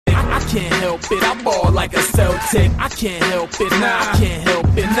can't help it, I ball like a Celtic. I can't help it, nah, I can't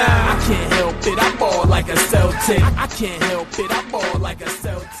help it, nah, I can't help it, I ball like a Celtic. I can't help it, I ball like a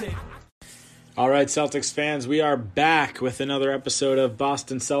Celtic. All right, Celtics fans, we are back with another episode of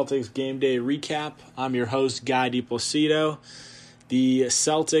Boston Celtics Game Day Recap. I'm your host, Guy DiPlacido. The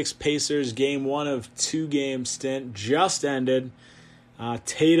Celtics-Pacers Game 1 of 2-game stint just ended.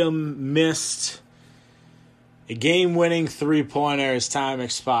 Tatum missed a game-winning three-pointer as time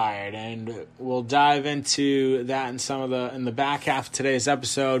expired, and we'll dive into that in the back half of today's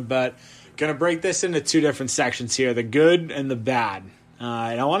episode, but going to break this into two different sections here, the good and the bad.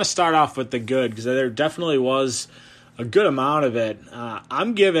 And I want to start off with the good because there definitely was a good amount of it.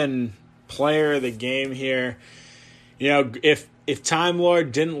 I'm giving player of the game here. You know, if Time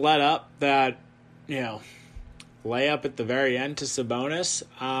Lord didn't let up that, layup at the very end to Sabonis,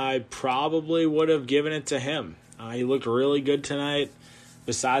 I probably would have given it to him. He looked really good tonight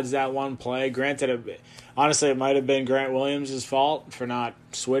besides that one play. Granted, honestly, it might have been Grant Williams' fault for not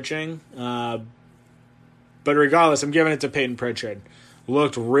switching. But regardless, I'm giving it to Peyton Pritchard.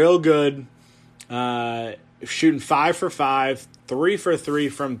 Looked real good, shooting 5 for 5, 3 for 3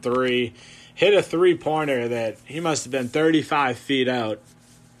 from 3, hit a three-pointer that he must have been 35 feet out.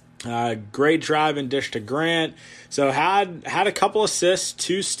 Great drive and dish to Grant. So had a couple assists,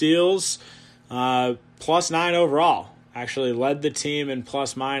 2 steals, plus 9 overall. Actually led the team in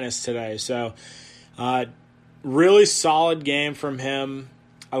plus minus today. So really solid game from him.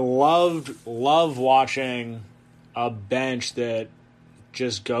 I love watching a bench that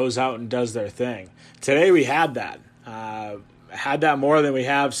just goes out and does their thing. Today we had that. Had that more than we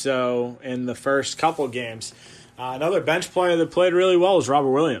have so in the first couple games. Another bench player that played really well was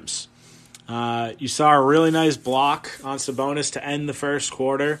Robert Williams. You saw a really nice block on Sabonis to end the first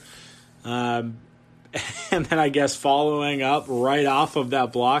quarter. And then I guess following up right off of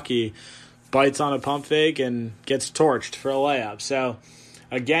that block, he bites on a pump fake and gets torched for a layup. So,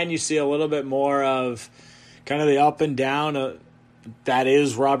 again, you see a little bit more of kind of the up and down that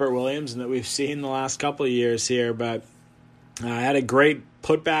is Robert Williams and that we've seen the last couple of years here. But had a great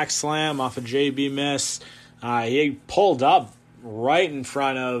putback slam off a JB miss. He pulled up right in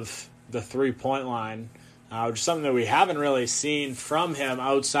front of the three-point line, which is something that we haven't really seen from him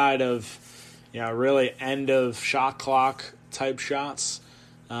outside of, really end of shot clock type shots.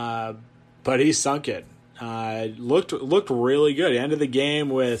 But he sunk it. Looked really good. He ended the game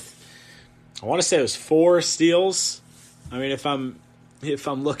with, I want to say it was 4 steals. I mean, if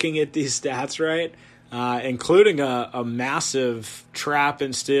I'm looking at these stats right, including a massive trap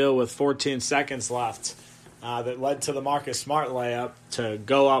and steal with 14 seconds left that led to the Marcus Smart layup to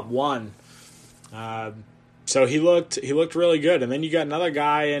go up 1. So he looked really good. And then you got another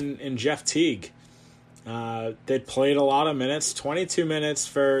guy in Jeff Teague that played a lot of minutes, 22 minutes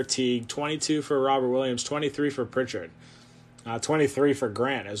for Teague, 22 for Robert Williams, 23 for Pritchard, 23 for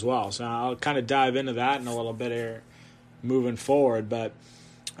Grant as well. So I'll kind of dive into that in a little bit here moving forward. But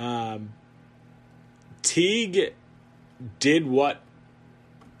Teague did what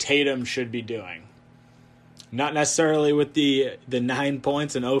Tatum should be doing. Not necessarily with the 9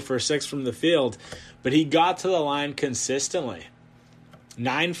 points and 0 for 6 from the field, but he got to the line consistently.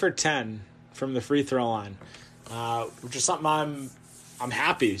 9 for 10 from the free throw line, which is something I'm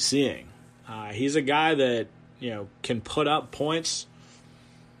happy seeing. He's a guy that can put up points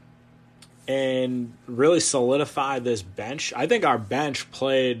and really solidify this bench. I think our bench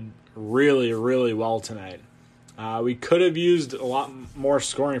played really, really well tonight. We could have used a lot more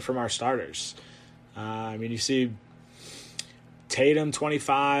scoring from our starters. You see Tatum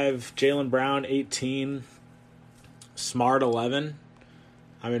 25, Jaylen Brown 18, Smart 11.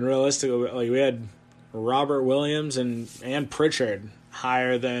 Realistically, we had Robert Williams and Pritchard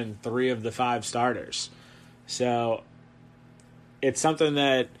higher than 3 of the 5 starters. So it's something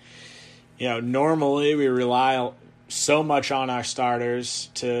that, normally we rely so much on our starters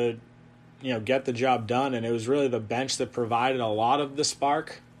to, get the job done. And it was really the bench that provided a lot of the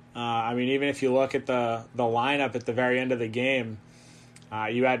spark. Even if you look at the lineup at the very end of the game,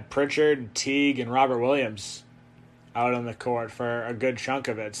 you had Pritchard, Teague, and Robert Williams out on the court for a good chunk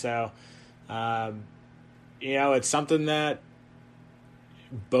of it. So, it's something that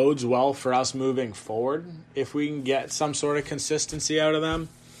bodes well for us moving forward if we can get some sort of consistency out of them.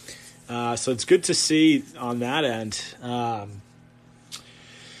 So it's good to see on that end.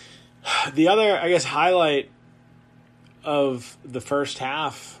 The other, highlight of the first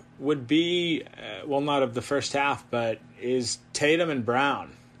half would be, not of the first half, but is Tatum and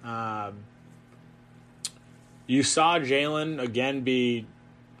Brown. You saw Jaylen, again, be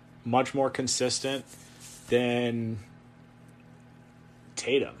much more consistent than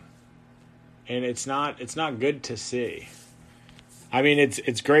Tatum. and it's not good to see. I mean,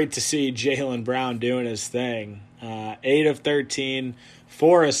 it's great to see Jaylen Brown doing his thing. 8 of 13,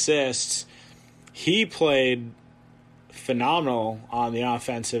 4 assists. He played phenomenal on the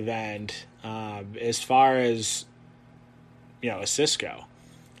offensive end as far as assists go.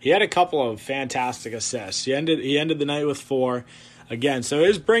 He had a couple of fantastic assists. He ended the night with 4 again, so he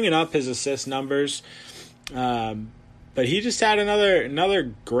was bringing up his assist numbers. But he just had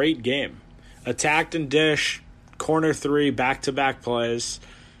another great game. Attacked and dish, corner 3, back-to-back plays,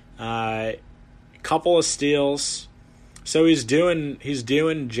 couple of steals. So he's doing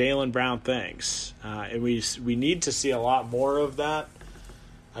Jaylen Brown things, and we need to see a lot more of that.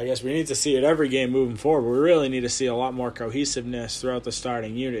 I guess we need to see it every game moving forward, but we really need to see a lot more cohesiveness throughout the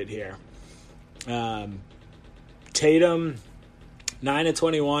starting unit here. Tatum, 9 of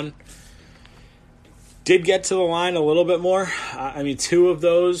 21. Did get to the line a little bit more. 2 of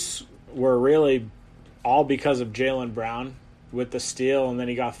those were really all because of Jaylen Brown with the steal, and then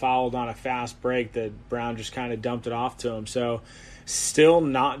he got fouled on a fast break that Brown just kind of dumped it off to him. So still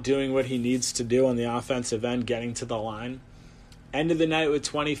not doing what he needs to do on the offensive end, getting to the line. Ended the night with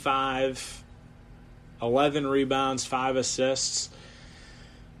 25, 11 rebounds, 5 assists.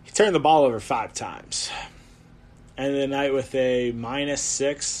 He turned the ball over 5 times. Ended the night with a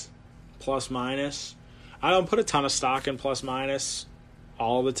 -6, plus-minus. I don't put a ton of stock in plus-minus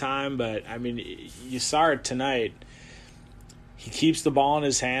all the time, but, you saw it tonight. He keeps the ball in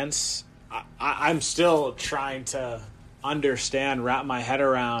his hands. I'm still trying to wrap my head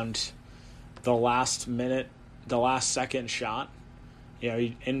around the last second shot.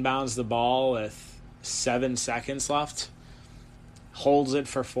 He inbounds the ball with 7 seconds left, holds it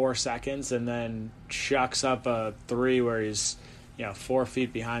for 4 seconds, and then chucks up a 3 where he's 4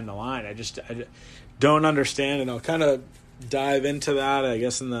 feet behind the line. I don't understand, and I'll kind of dive into that, I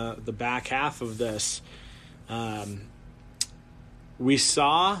guess, in the back half of this. We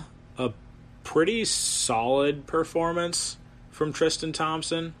saw a pretty solid performance from Tristan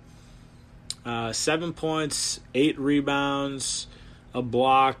Thompson. 7 points, 8 rebounds, a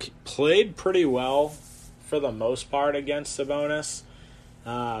block. Played pretty well for the most part against Sabonis.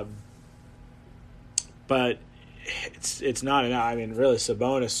 But it's not enough. Really,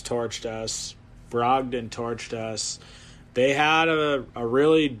 Sabonis torched us. Brogdon torched us. They had a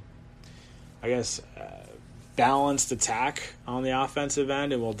really, balanced attack on the offensive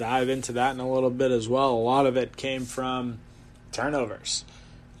end, and we'll dive into that in a little bit as well. A lot of it came from turnovers,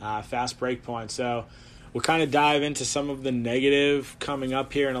 fast break points. So we'll kind of dive into some of the negative coming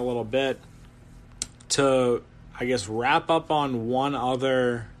up here in a little bit to, wrap up on one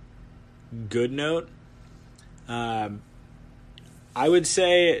other good note. I would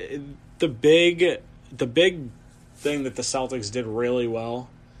say the big thing that the Celtics did really well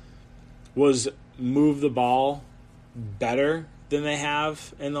was move the ball better than they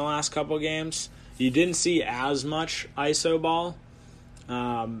have in the last couple games. You didn't see as much ISO ball.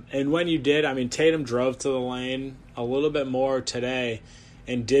 And when you did, Tatum drove to the lane a little bit more today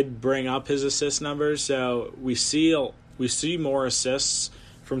and did bring up his assist numbers. So we see more assists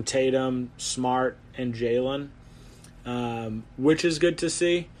from Tatum, Smart, and Jaylen, which is good to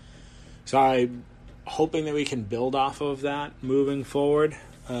see. So I'm hoping that we can build off of that moving forward.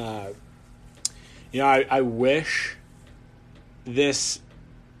 I wish this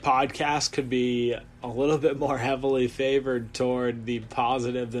podcast could be a little bit more heavily favored toward the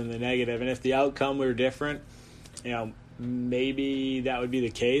positive than the negative. And if the outcome were different, maybe that would be the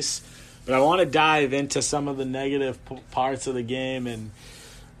case. But I want to dive into some of the negative parts of the game and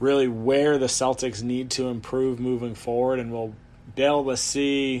really where the Celtics need to improve moving forward. And we'll be able to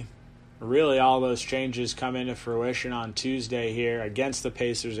see really all those changes come into fruition on Tuesday here against the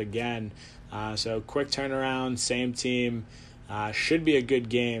Pacers again. So quick turnaround, same team. Should be a good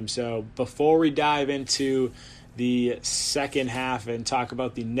game. So before we dive into the second half and talk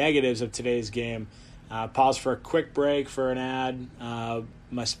about the negatives of today's game, pause for a quick break for an ad.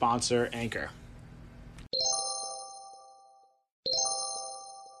 My sponsor, Anchor.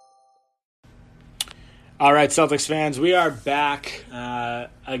 All right, Celtics fans, we are back.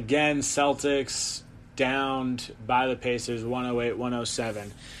 Again, Celtics downed by the Pacers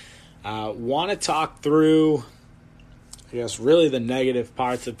 108-107. Want to talk through, really the negative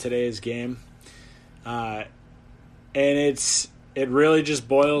parts of today's game. And it really just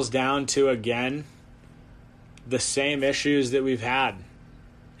boils down to, again, the same issues that we've had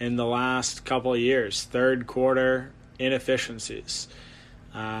in the last couple of years. Third quarter inefficiencies.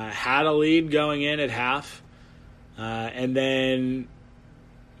 Had a lead going in at half, and then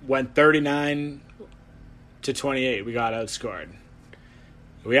went 39-28. We got outscored.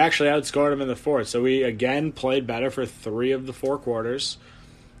 We actually outscored them in the fourth. So we, again, played better for 3 of the 4 quarters.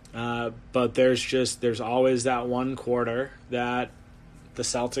 But there's always that one quarter that the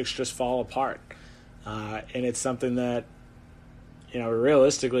Celtics just fall apart. And it's something that,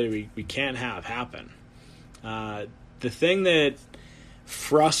 realistically we can't have happen. The thing that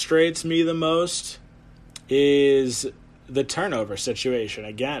frustrates me the most is the turnover situation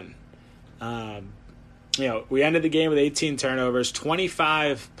again. We ended the game with 18 turnovers,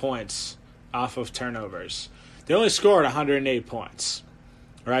 25 points off of turnovers. They only scored 108 points,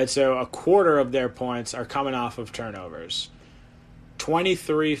 right? So a quarter of their points are coming off of turnovers.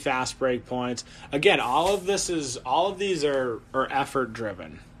 23 fast break points. Again, all of these are effort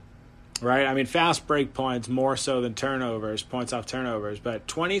driven, right? I mean, fast break points more so than turnovers, points off turnovers, but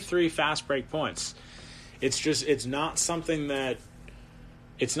 23 fast break points. It's not something that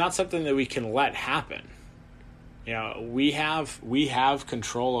we can let happen. We have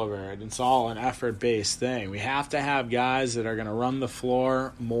control over it. It's all an effort-based thing. We have to have guys that are going to run the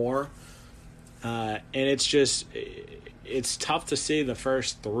floor more, and it's tough to see the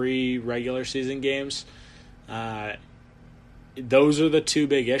first 3 regular season games. Those are the 2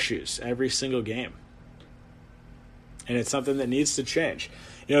 big issues every single game, and it's something that needs to change.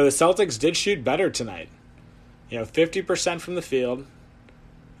 The Celtics did shoot better tonight. 50% from the field,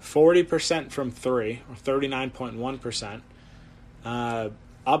 40% from 3, or 39.1%.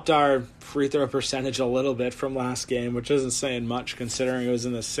 Upped our free throw percentage a little bit from last game, which isn't saying much considering it was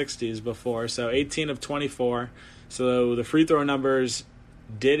in the 60s before. So 18 of 24. So the free throw numbers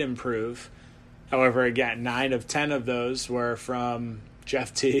did improve. However, again, 9 of 10 of those were from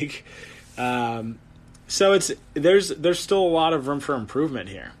Jeff Teague. So there's still a lot of room for improvement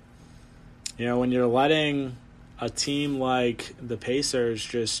here. When you're letting a team like the Pacers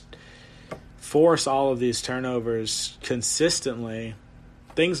just force all of these turnovers consistently,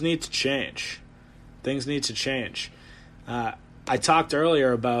 things need to change. I talked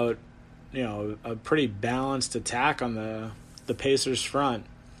earlier about, a pretty balanced attack on the Pacers front.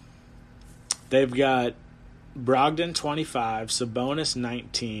 They've got Brogdon 25, Sabonis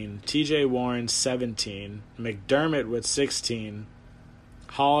 19, TJ Warren 17, McDermott with 16,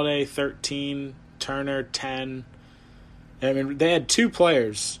 Holiday 13, Turner 10. I mean, they had 2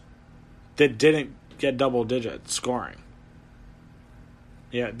 players that didn't get double-digit scoring.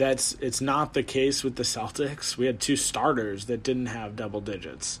 It's not the case with the Celtics. We had 2 starters that didn't have double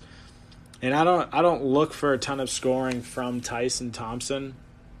digits. And I don't look for a ton of scoring from Tyson Thompson,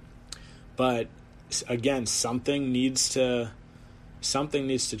 but again, something needs to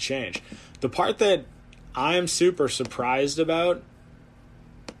change. The part that I'm super surprised about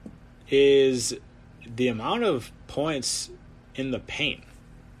is the amount of points in the paint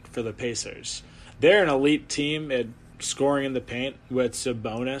for the Pacers. They're an elite team at scoring in the paint with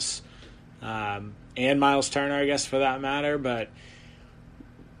Sabonis and Miles Turner, I guess, for that matter, but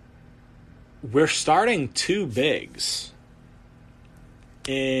we're starting 2 bigs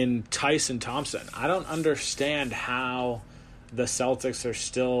in Tyson Thompson. I don't understand how the Celtics are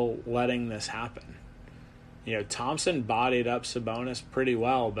still letting this happen. Thompson bodied up Sabonis pretty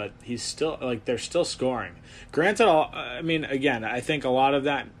well, but he's still, they're still scoring. Granted, again, I think a lot of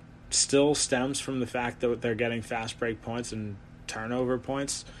that still stems from the fact that they're getting fast break points and turnover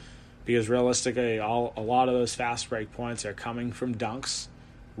points, because realistically, a lot of those fast break points are coming from dunks,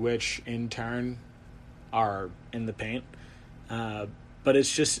 which in turn are in the paint. But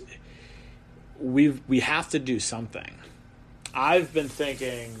it's just, we have to do something. I've been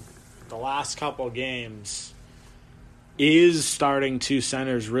thinking the last couple games, is starting 2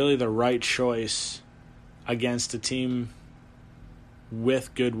 centers really the right choice against a team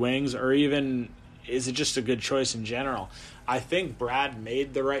with good wings, or even is it just a good choice in general? I think Brad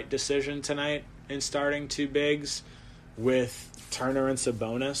made the right decision tonight in starting 2 bigs with Turner and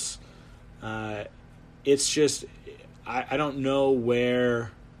Sabonis. It's just, I don't know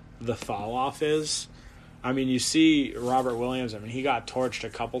where the fall off is. I mean, you see Robert Williams, he got torched a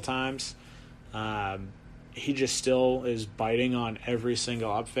couple times. He just still is biting on every single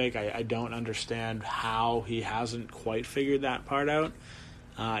up fake. I don't understand how he hasn't quite figured that part out.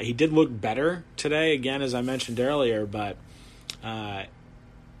 He did look better today, again, as I mentioned earlier, but I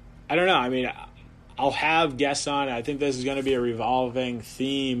don't know. I'll have guests on. I think this is going to be a revolving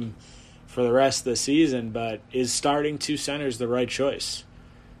theme for the rest of the season, but is starting 2 centers the right choice?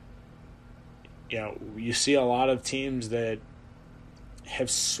 You see a lot of teams that have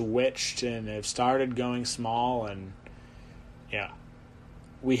switched and have started going small, and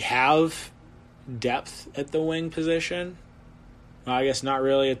we have depth at the wing position. Well, I guess not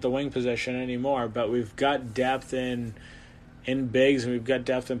really at the wing position anymore, but we've got depth in in bigs and we've got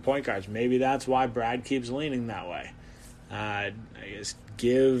depth in point guards. Maybe that's why Brad keeps leaning that way. I guess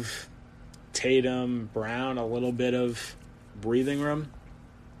give Tatum, Brown a little bit of breathing room.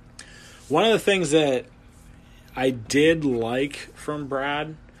 One of the things that I did like from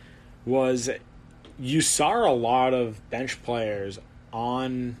Brad was you saw a lot of bench players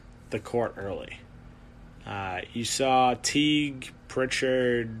on the court early. You saw Teague,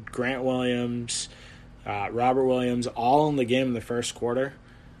 Pritchard, Grant Williams, Robert Williams, all in the game in the first quarter.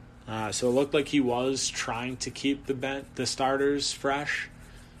 So it looked like he was trying to keep the starters fresh.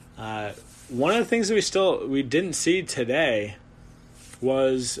 One of the things that we didn't see today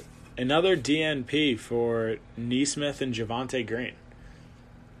was another DNP for Nesmith and Javonte Green.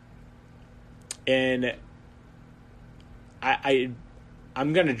 And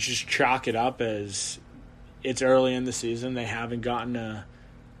I'm going to just chalk it up as it's early in the season. They haven't gotten a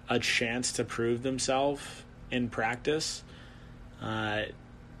chance to prove themselves in practice.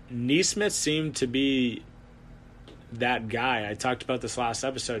 Nesmith seemed to be that guy. I talked about this last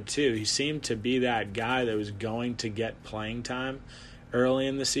episode too. He seemed to be that guy that was going to get playing time early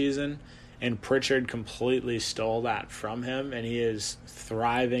in the season, and Pritchard completely stole that from him, and he is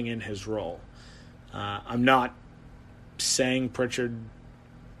thriving in his role. I'm not saying Pritchard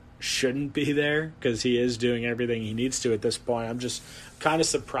shouldn't be there because he is doing everything he needs to at this point. I'm just kind of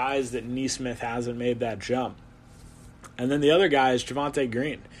surprised that Nesmith hasn't made that jump. And then the other guy is Javonte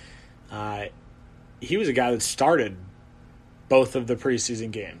Green. He was a guy that started both of the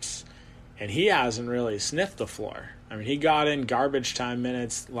preseason games, and he hasn't really sniffed the floor. I mean, he got in garbage time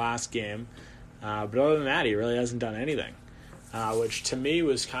minutes last game, but other than that, he really hasn't done anything, which to me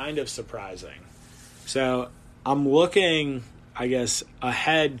was kind of surprising. So I'm looking, I guess,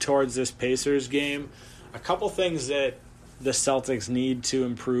 ahead towards this Pacers game. A couple things that the Celtics need to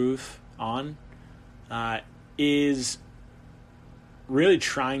improve on is really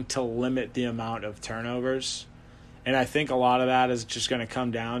trying to limit the amount of turnovers. And I think a lot of that is just going to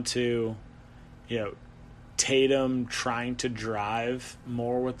come down to, Tatum trying to drive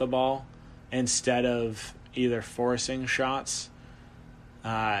more with the ball instead of either forcing shots. He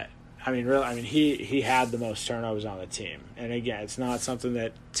had the most turnovers on the team. And again, it's not something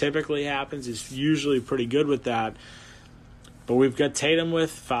that typically happens. He's usually pretty good with that. But we've got Tatum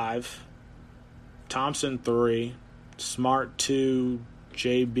with 5, Thompson 3, Smart 2,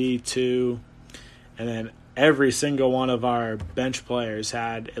 JB 2, and then every single one of our bench players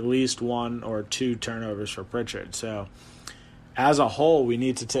had at least 1 or 2 turnovers for Pritchard. So as a whole, we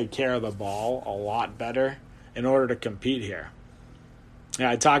need to take care of the ball a lot better in order to compete here.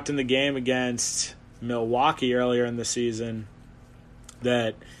 I talked in the game against Milwaukee earlier in the season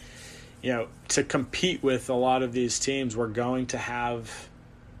that, to compete with a lot of these teams, we're going to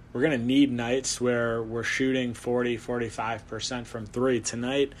need nights where we're shooting 40-45% from 3.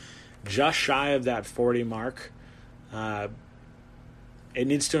 Tonight, just shy of that 40 mark. It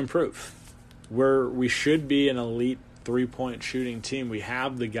needs to improve. We should be an elite 3-point shooting team. We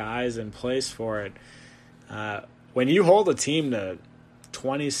have the guys in place for it. When you hold a team to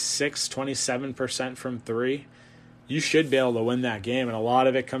 26-27% from 3, you should be able to win that game, and a lot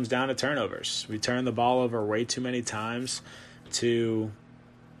of it comes down to turnovers. We turn the ball over way too many times to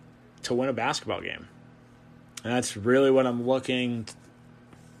win a basketball game. And that's really what I'm looking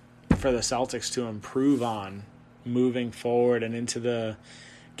for the Celtics to improve on moving forward and into the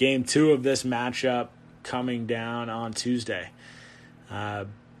game 2 of this matchup coming down on Tuesday. That's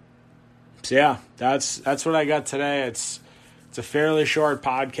what I got today. It's a fairly short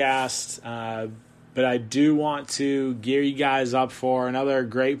podcast, but I do want to gear you guys up for another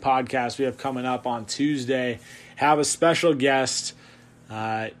great podcast we have coming up on Tuesday. Have a special guest,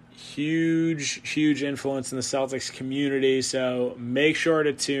 huge influence in the Celtics community, so make sure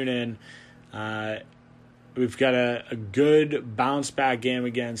to tune in. We've got a good bounce-back game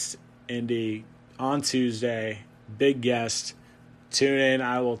against Indy on Tuesday. Big guest. Tune in.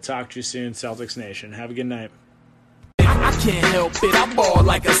 I will talk to you soon, Celtics Nation. Have a good night. I can't help it, I ball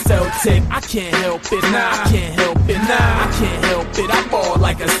like a Celtic. I can't help it, I can't help it, I can't help it, I ball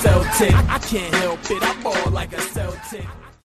like a Celtic. I can't help it, I ball like a Celtic.